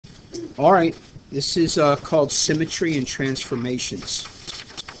All right, this is called Symmetry and Transformations.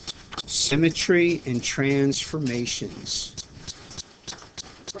 Symmetry and Transformations.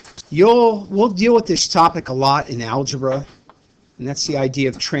 We'll deal with this topic a lot in algebra, and that's the idea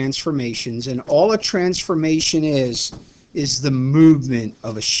of transformations. And all a transformation is the movement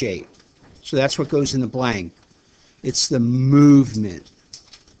of a shape. So that's what goes in the blank. It's the movement.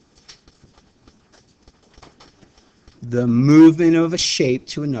 The movement of a shape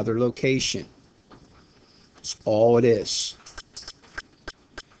to another location. That's all it is.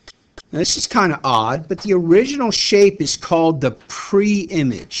 Now this is kind of odd, but the original shape is called the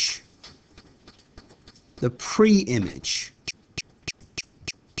pre-image. The pre-image.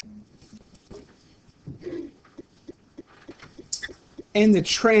 And the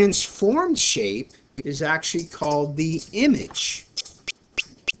transformed shape is actually called the image.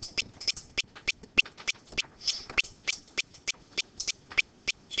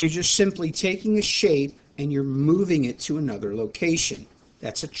 So you're just simply taking a shape and you're moving it to another location.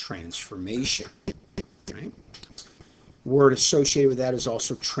 That's a transformation. Right? Word associated with that is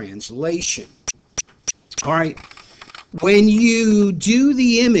also translation. All right. When you do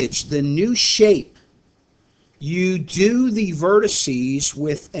the image, the new shape, you do the vertices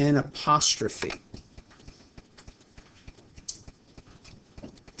with an apostrophe.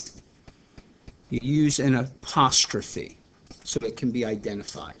 You use an apostrophe so it can be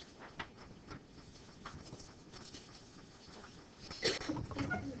identified.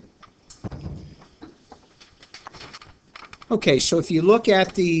 Okay, so if you look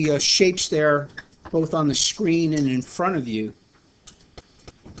at the shapes there, both on the screen and in front of you,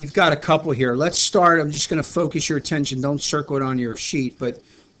 you've got a couple here. Let's start. I'm just going to focus your attention. Don't circle it on your sheet, but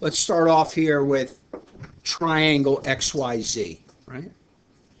let's start off here with triangle XYZ, right?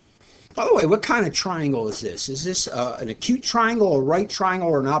 By the way, what kind of triangle is this? Is this an acute triangle, a right triangle,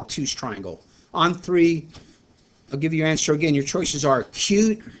 or an obtuse triangle? On three, I'll give you your answer again. Your choices are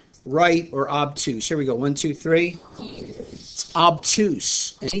acute, right, or obtuse. Here we go. 1, 2, 3. It's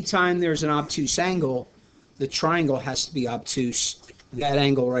obtuse. Anytime there's an obtuse angle, the triangle has to be obtuse. That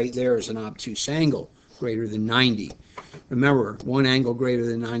angle right there is an obtuse angle, greater than 90. Remember, one angle greater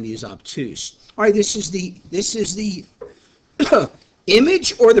than 90 is obtuse. All right, this is the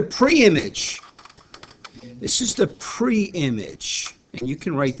image or the pre-image. This is the pre-image, and you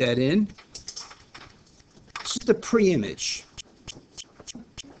can write that in. This is the pre-image.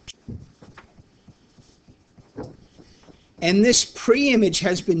 And this pre-image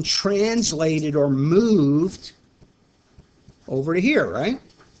has been translated or moved over to here, right?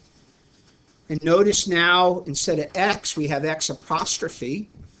 And notice now, instead of X, we have X apostrophe.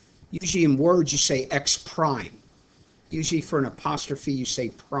 Usually in words, you say X prime. Usually for an apostrophe, you say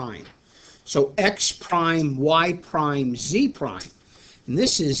prime. So X prime, Y prime, Z prime. And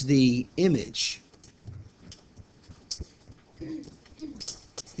this is the image.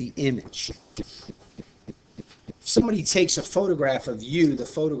 The image. If somebody takes a photograph of you, the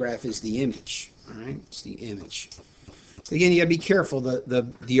photograph is the image. All right? It's the image. Again, you got to be careful.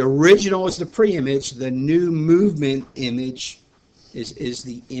 The original is the pre-image. The new movement image is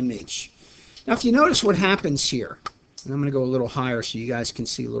the image. Now, if you notice what happens here, and I'm going to go a little higher so you guys can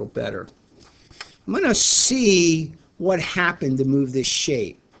see a little better. I'm going to see what happened to move this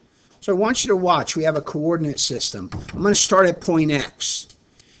shape. So I want you to watch. We have a coordinate system. I'm going to start at point X.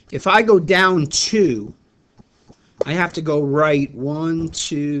 If I go down 2, I have to go right 1,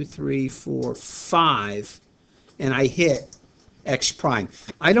 2, 3, 4, 5. And I hit X prime.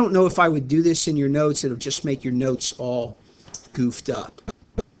 I don't know if I would do this in your notes. It'll just make your notes all goofed up.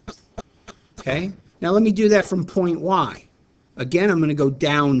 Okay? Now let me do that from point Y. Again, I'm going to go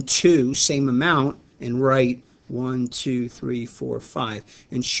down 2, same amount, and write 1, 2, 3, 4, 5.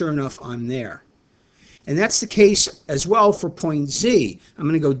 And sure enough, I'm there. And that's the case as well for point Z. I'm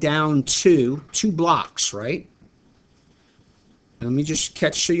going to go down 2 blocks, right? Let me just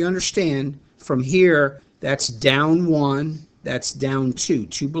catch so you understand. From here, that's down 1, that's down 2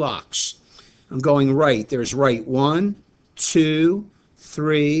 blocks. I'm going right. There's right 1, 2,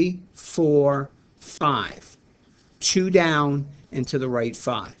 3, 4, 5. 2 down and to the right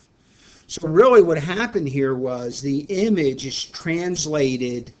 5. So really what happened here was the image is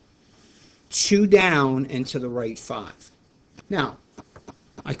translated 2 down and to the right 5. Now,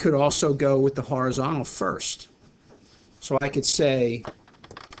 I could also go with the horizontal first. So I could say,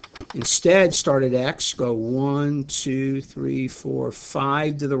 instead, start at X, go 1, 2, 3, 4,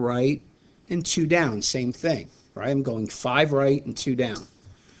 5 to the right, and 2 down. Same thing, right? I'm going 5 right and 2 down.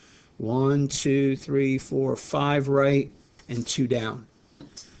 1, 2, 3, 4, 5 right, and 2 down.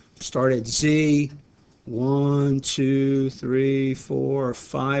 Start at Z, 1, 2, 3, 4,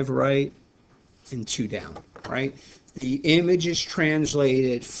 5 right, and 2 down, right? The image is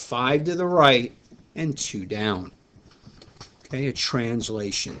translated 5 to the right and 2 down. Okay, a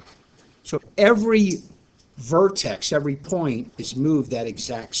translation. So every vertex, every point is moved that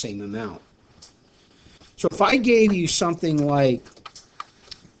exact same amount. So if I gave you something like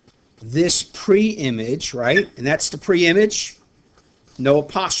this pre-image, right? And that's the pre-image, no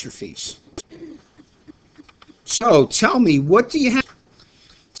apostrophes. So tell me, what do you have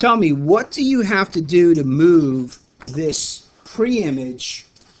to do to move this pre-image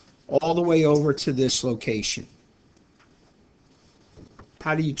all the way over to this location?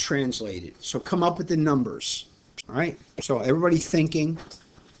 How do you translate it? So come up with the numbers. All right? So everybody thinking.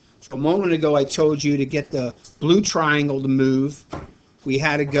 So a moment ago I told you to get the blue triangle to move, we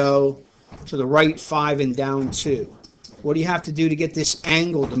had to go to the right 5 and down 2. What do you have to do to get this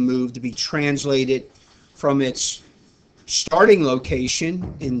angle to move, to be translated from its starting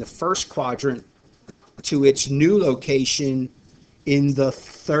location in the first quadrant to its new location in the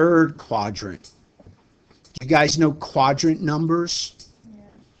third quadrant? You guys know quadrant numbers?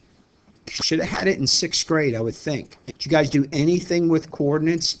 Should have had it in 6th grade, I would think. Did you guys do anything with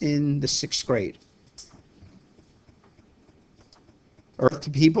coordinates in the 6th grade? Earth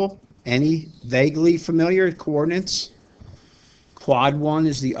people? Any vaguely familiar coordinates? Quad 1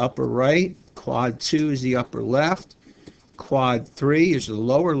 is the upper right. Quad 2 is the upper left. Quad 3 is the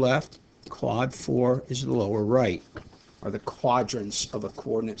lower left. Quad 4 is the lower right. Are the quadrants of a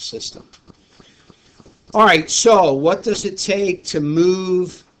coordinate system. All right, so what does it take to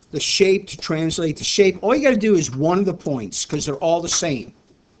move the shape, to translate the shape? All you got to do is one of the points, because they're all the same.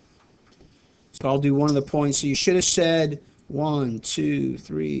 So I'll do one of the points. So you should have said 1, 2,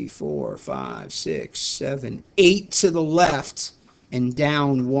 3, 4, 5, 6, 7, 8 to the left and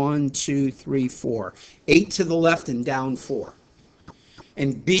down 1, 2, 3, 4. 8 to the left and down 4.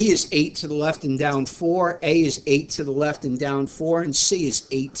 And B is 8 to the left and down 4. A is 8 to the left and down 4. And C is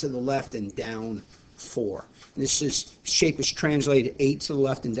 8 to the left and down 4. This is shape is translated 8 to the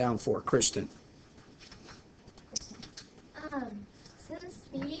left and down 4. Kristen. Since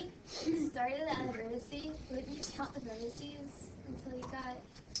B started at a vertice, would you count the vertices until you got?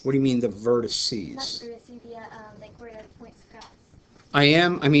 What do you mean the Not vertices? vertices, yeah, like where the points cross. I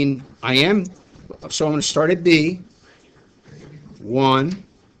am. So I'm going to start at B. 1,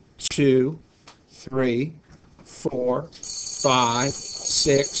 2, 3, 4, 5,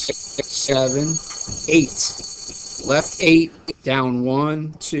 6, 7, 8. Left 8, down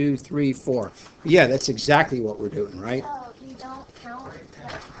 1, 2, 3, 4. Yeah, that's exactly what we're doing, right? Oh, you don't count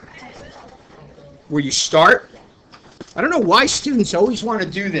Where you start. I don't know why students always want to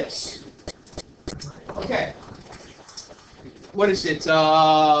do this. Okay. What is it?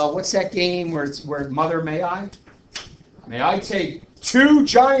 What's that game where Mother May I? May I take 2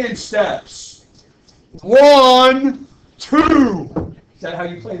 giant steps? 1, 2. Is that how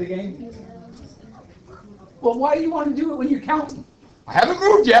you play the game? Well, why do you want to do it when you're counting? I haven't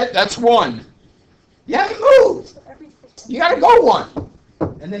moved yet. That's 1. You haven't moved. You got to go 1,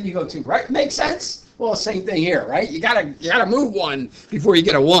 and then you go 2. Right? Makes sense. Well, same thing here, right? You gotta move 1 before you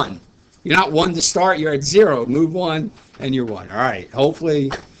get a 1. You're not 1 to start. You're at 0. Move 1, and you're 1. All right.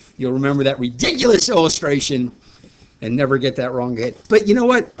 Hopefully, you'll remember that ridiculous illustration and never get that wrong again. But you know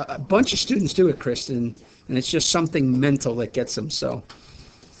what? A bunch of students do it, Kristen, and it's just something mental that gets them. So.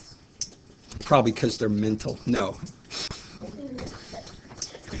 Probably because they're mental. No.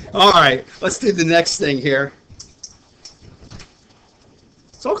 All right, let's do the next thing here.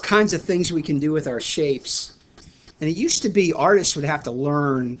 There's all kinds of things we can do with our shapes. And it used to be artists would have to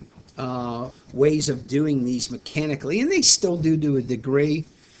learn ways of doing these mechanically, and they still do to a degree.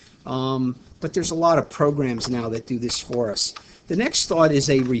 But there's a lot of programs now that do this for us. The next thought is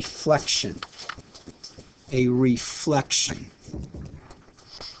a reflection. A reflection.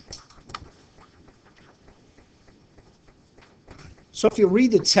 So if you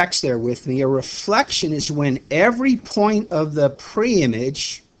read the text there with me, a reflection is when every point of the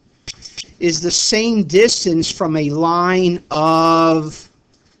pre-image is the same distance from a line of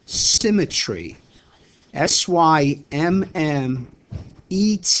symmetry. S-Y-M-M-E-T-R-Y.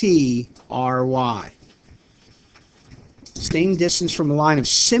 Same distance from a line of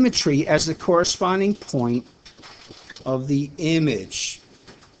symmetry as the corresponding point of the image.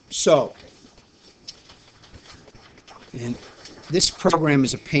 So, and this program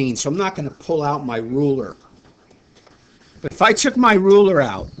is a pain, so I'm not going to pull out my ruler. But if I took my ruler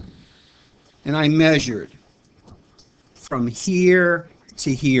out and I measured from here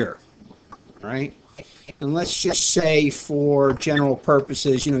to here, right? And let's just say for general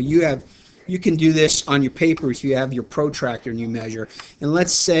purposes, you have You can do this on your paper if you have your protractor and you measure. And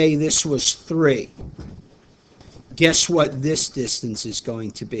let's say this was 3. Guess what this distance is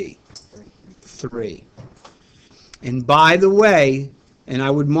going to be? 3. And by the way, and I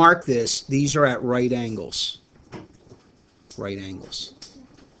would mark this, these are at right angles. Right angles.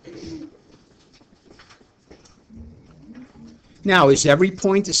 Now, is every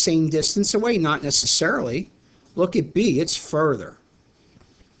point the same distance away? Not necessarily. Look at B, it's further.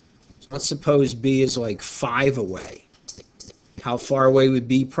 So let's suppose B is like 5 away. How far away would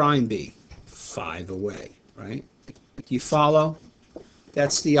B prime be? 5 away, right? Do you follow?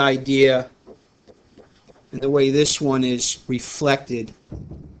 That's the idea. And the way this one is reflected.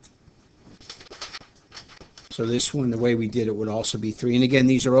 So this one, the way we did it, would also be 3. And again,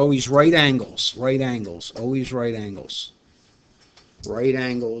 these are always right angles, always right angles. Right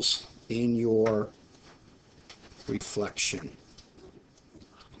angles in your reflection.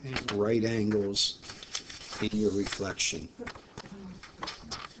 And right angles in your reflection.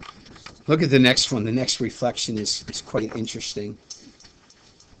 Look at the next one. The next reflection is quite interesting.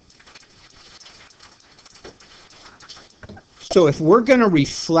 So if we're going to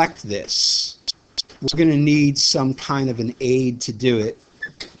reflect this, we're going to need some kind of an aid to do it.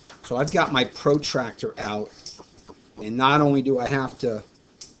 So I've got my protractor out. And not only do I have to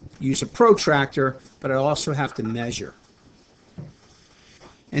use a protractor, but I also have to measure.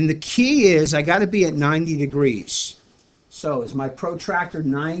 And the key is I got to be at 90 degrees. So is my protractor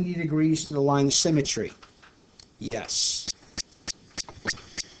 90 degrees to the line of symmetry? Yes.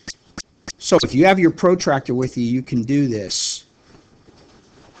 So if you have your protractor with you, you can do this.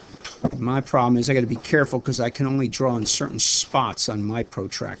 My problem is I got to be careful because I can only draw in certain spots on my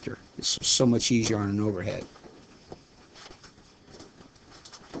protractor. It's so much easier on an overhead.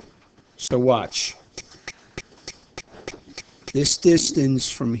 So watch. This distance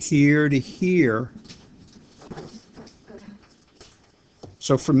from here to here.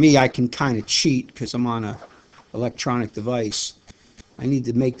 So for me, I can kind of cheat because I'm on an electronic device. I need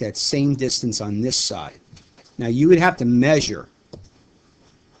to make that same distance on this side. Now you would have to measure.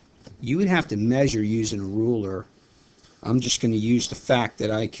 You would have to measure using a ruler. I'm just going to use the fact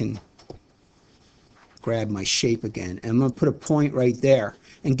that I can grab my shape again. And I'm going to put a point right there.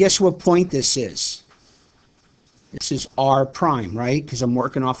 And guess what point this is? This is R prime, right? Because I'm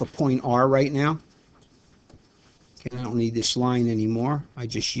working off a point R right now. Okay, I don't need this line anymore. I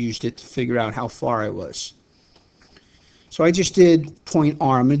just used it to figure out how far I was. So I just did point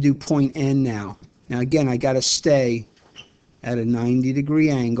R. I'm going to do point N now. Now again, I got to stay at a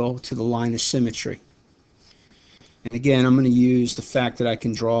 90-degree angle to the line of symmetry. And again, I'm going to use the fact that I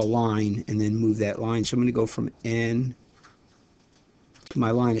can draw a line and then move that line. So I'm going to go from N to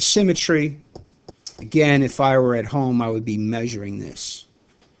my line of symmetry. Again, if I were at home, I would be measuring this.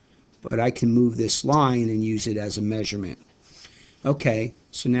 But I can move this line and use it as a measurement. Okay,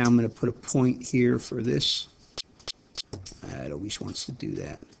 so now I'm going to put a point here for this. It always wants to do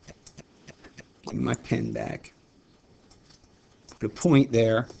that. Give me my pen back. Put a point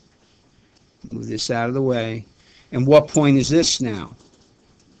there. Move this out of the way. And what point is this now?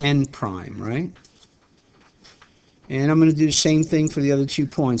 N prime, right? And I'm going to do the same thing for the other 2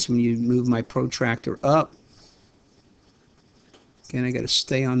 points. I'm going to move my protractor up. Again, I got to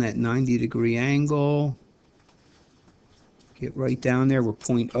stay on that 90-degree angle. Get right down there where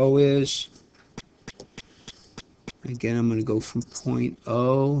point O is. Again, I'm going to go from point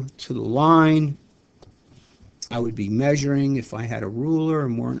O to the line. I would be measuring if I had a ruler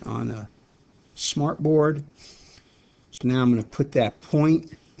and weren't on a smartboard. So now I'm going to put that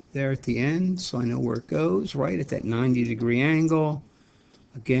point there at the end so I know where it goes, right at that 90-degree angle.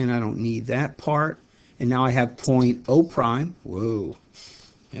 Again, I don't need that part. And now I have point O prime. Whoa,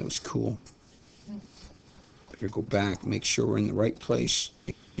 that was cool. Better go back, make sure we're in the right place.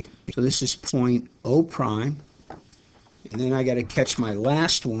 So this is point O prime. And then I got to catch my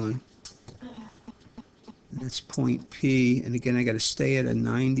last one. That's point P. And again, I got to stay at a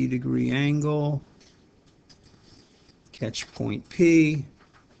 90-degree angle. Catch point P.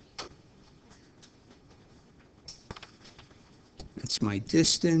 That's my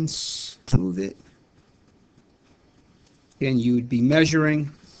distance. Move it. Again, you would be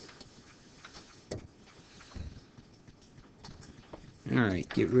measuring. All right,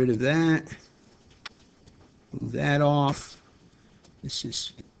 get rid of that. Move that off. This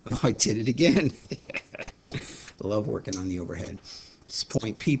is, oh, I did it again. I love working on the overhead. It's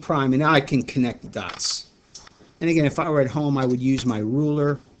point P prime, and now I can connect the dots. And again, if I were at home, I would use my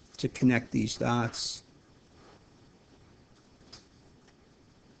ruler to connect these dots.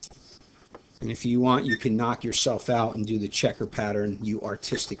 And if you want, you can knock yourself out and do the checker pattern, you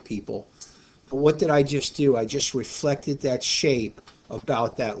artistic people. But what did I just do? I just reflected that shape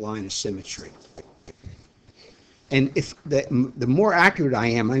about that line of symmetry. And if the more accurate I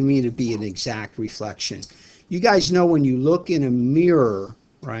am, I mean to be an exact reflection. You guys know when you look in a mirror,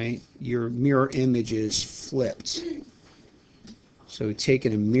 right, your mirror image is flipped. So we've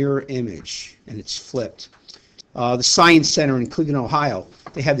taken a mirror image and it's flipped. The Science Center in Cleveland, Ohio,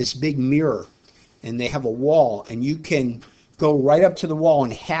 they have this big mirror and they have a wall, and you can go right up to the wall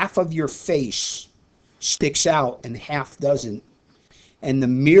and half of your face sticks out and half doesn't. And the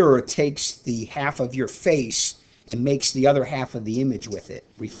mirror takes the half of your face and makes the other half of the image with it,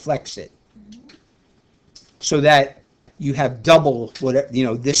 reflects it. So that you have double what, you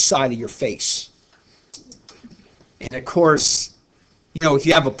know, this side of your face. And of course, you know, if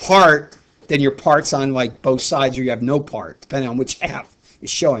you have a part, then your part's on like both sides, or you have no part, depending on which half is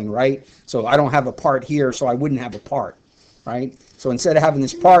showing, right? So I don't have a part here, so I wouldn't have a part, right? So instead of having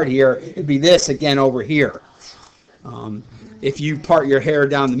this part here, it'd be this again over here. If you part your hair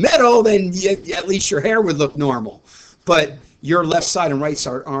down the middle, then at least your hair would look normal. But your left side and right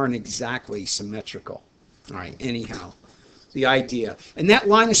side aren't exactly symmetrical. All right, anyhow, the idea. And that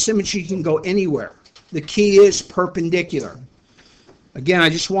line of symmetry can go anywhere. The key is perpendicular. Again, I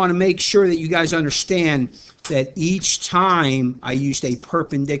just want to make sure that you guys understand that each time I used a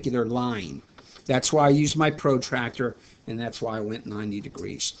perpendicular line. That's why I used my protractor, and that's why I went 90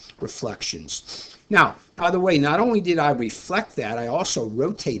 degrees. Reflections. Now, by the way, not only did I reflect that, I also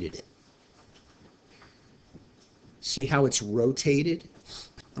rotated it. See how it's rotated?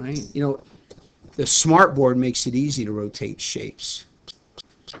 Right? You know, the smartboard makes it easy to rotate shapes.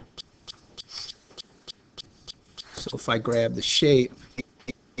 So if I grab the shape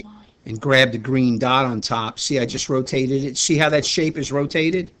and grab the green dot on top, see I just rotated it? See how that shape is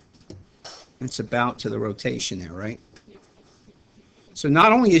rotated? It's about to the rotation there, right? So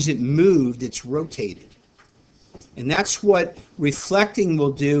not only is it moved, it's rotated. And that's what reflecting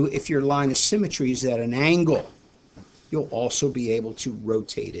will do if your line of symmetry is at an angle. You'll also be able to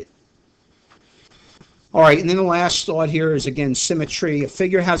rotate it. All right, and then the last thought here is, again, symmetry. A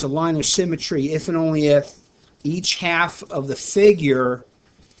figure has a line of symmetry if and only if each half of the figure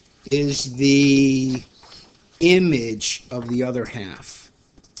is the image of the other half.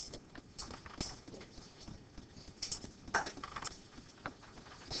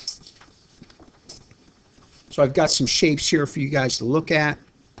 So I've got some shapes here for you guys to look at.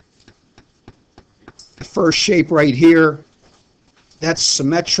 The first shape right here, that's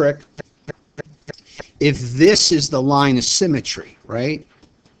symmetric. If this is the line of symmetry, right,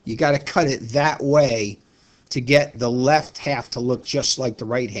 you got to cut it that way to get the left half to look just like the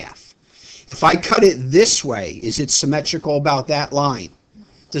right half. If I cut it this way, is it symmetrical about that line?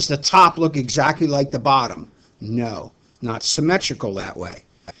 Does the top look exactly like the bottom? No, not symmetrical that way.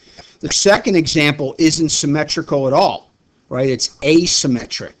 The second example isn't symmetrical at all, right? It's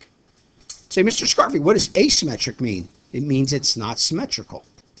asymmetric. Say, Mr. Scarfi, what does asymmetric mean? It means it's not symmetrical.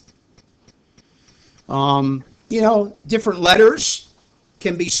 You know, different letters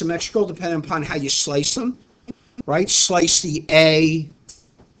can be symmetrical depending upon how you slice them, right? Slice the A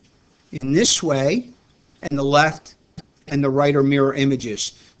in this way, and the left and the right are mirror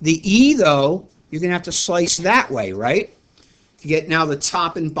images. The E, though, you're going to have to slice that way, right? To get now the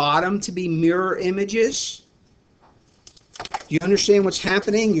top and bottom to be mirror images. Do you understand what's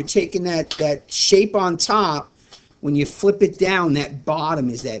happening? You're taking that shape on top. When you flip it down, that bottom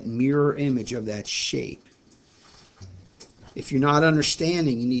is that mirror image of that shape. If you're not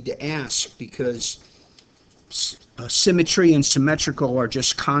understanding, you need to ask, because symmetry and symmetrical are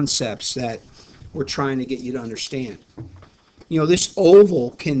just concepts that we're trying to get you to understand. You know, this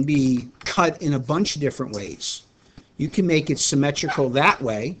oval can be cut in a bunch of different ways. You can make it symmetrical that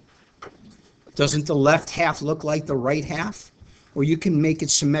way. Doesn't the left half look like the right half? Or you can make it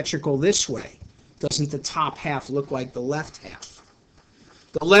symmetrical this way. Doesn't the top half look like the left half?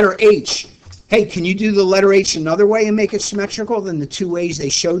 The letter H. Hey, can you do the letter H another way and make it symmetrical than the two ways they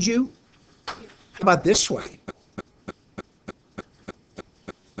showed you? How about this way?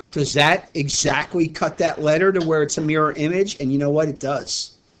 Does that exactly cut that letter to where it's a mirror image? And you know what? It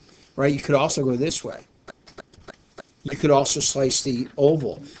does. Right? You could also go this way. You could also slice the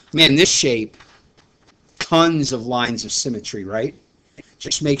oval. Man, this shape, tons of lines of symmetry, right?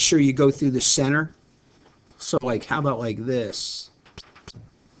 Just make sure you go through the center. So, like, how about like this?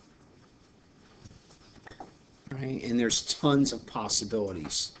 Right? And there's tons of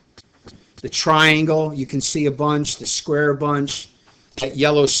possibilities. The triangle, you can see a bunch. The square, a bunch. That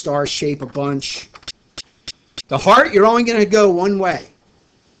yellow star shape, a bunch. The heart, you're only going to go one way.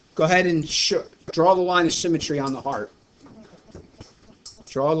 Go ahead and draw the line of symmetry on the heart.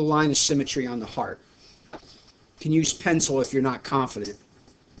 Draw the line of symmetry on the heart. You can use pencil if you're not confident.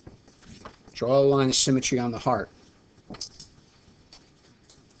 Draw the line of symmetry on the heart.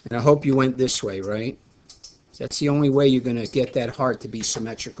 And I hope you went this way, right? That's the only way you're going to get that heart to be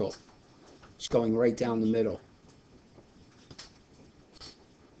symmetrical. It's going right down the middle.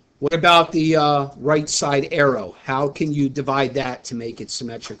 What about the right side arrow? How can you divide that to make it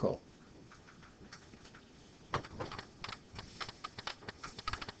symmetrical?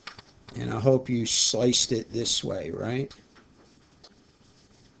 And I hope you sliced it this way, right?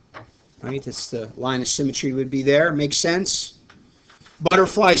 Right, that's the line of symmetry would be there. Makes sense?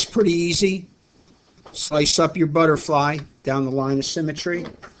 Butterfly is pretty easy. Slice up your butterfly down the line of symmetry.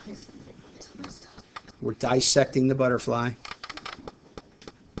 We're dissecting the butterfly.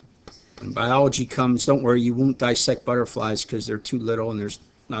 When biology comes, don't worry, you won't dissect butterflies because they're too little and there's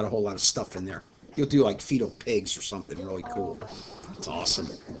not a whole lot of stuff in there. You'll do like fetal pigs or something really cool. It's awesome.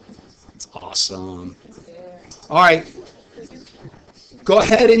 It's awesome. All right. Go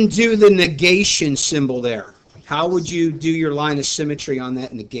ahead and do the negation symbol there. How would you do your line of symmetry on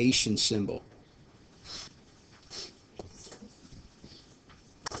that negation symbol?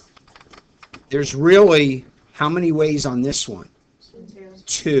 There's really, how many ways on this one?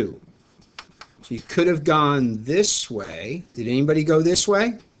 Two. So you could have gone this way. Did anybody go this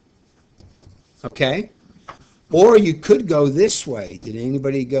way? Okay. Or you could go this way. Did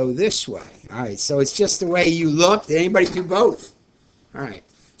anybody go this way? All right, so it's just the way you look. Did anybody do both? All right,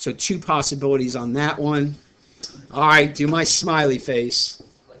 so two possibilities on that one. All right, do my smiley face.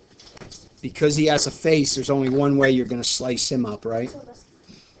 Because he has a face, there's only one way you're going to slice him up, right?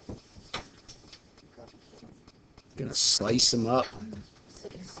 Going to slice him up.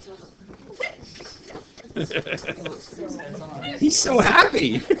 He's so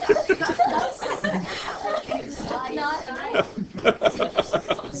happy.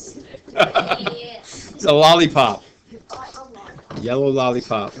 It's a lollipop. Yellow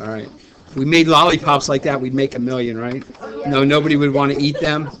lollipop. All right. If we made lollipops like that, we'd make 1 million, right? No, nobody would want to eat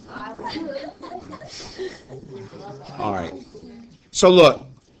them. All right. So look,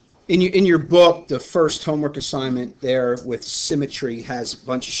 in your book, the first homework assignment there with symmetry has a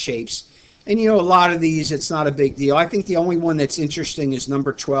bunch of shapes. And you know, a lot of these, it's not a big deal. I think the only one that's interesting is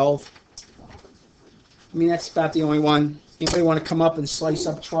number 12. I mean, that's about the only one. Anybody want to come up and slice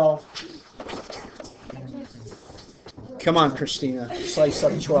up 12? Come on, Christina. Slice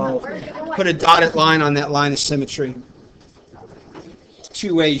up 12. Put a dotted line on that line of symmetry.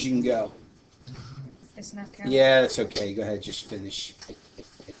 2 ways you can go. It's not counting. Yeah, that's okay. Go ahead, just finish.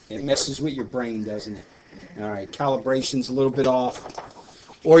 It messes with your brain, doesn't it? All right, calibration's a little bit off.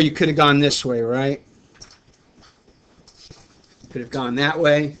 Or you could have gone this way, right? Could have gone that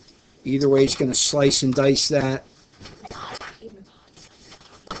way. Either way, it's going to slice and dice that.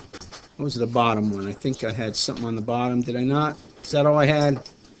 What was the bottom one? I think I had something on the bottom. Did I not? Is that all I had?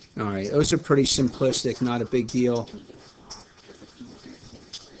 All right, those are pretty simplistic, not a big deal.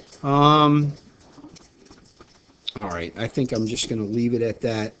 All right, I think I'm just going to leave it at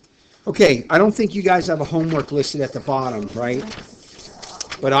that. Okay, I don't think you guys have a homework listed at the bottom, right?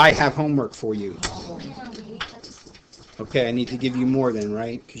 But I have homework for you. Okay, I need to give you more then,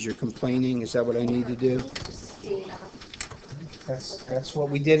 right? Because you're complaining. Is that what I need to do? That's what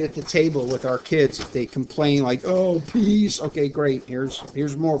we did at the table with our kids. If they complain like, oh, please. Okay, great.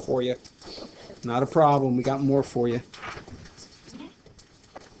 Here's more for you. Not a problem. We got more for you.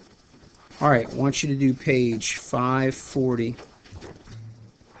 All right, I want you to do page 540.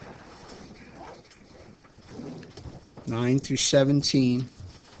 9 through 17.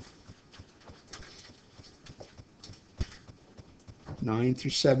 9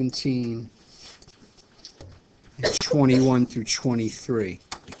 through 17. And 21 through 23.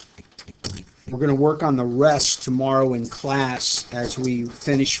 We're going to work on the rest tomorrow in class as we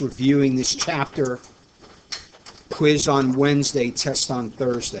finish reviewing this chapter. Quiz on Wednesday, test on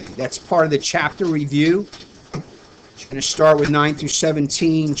Thursday. That's part of the chapter review. I'm going to start with 9 through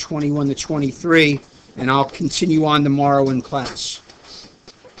 17, 21 to 23, and I'll continue on tomorrow in class.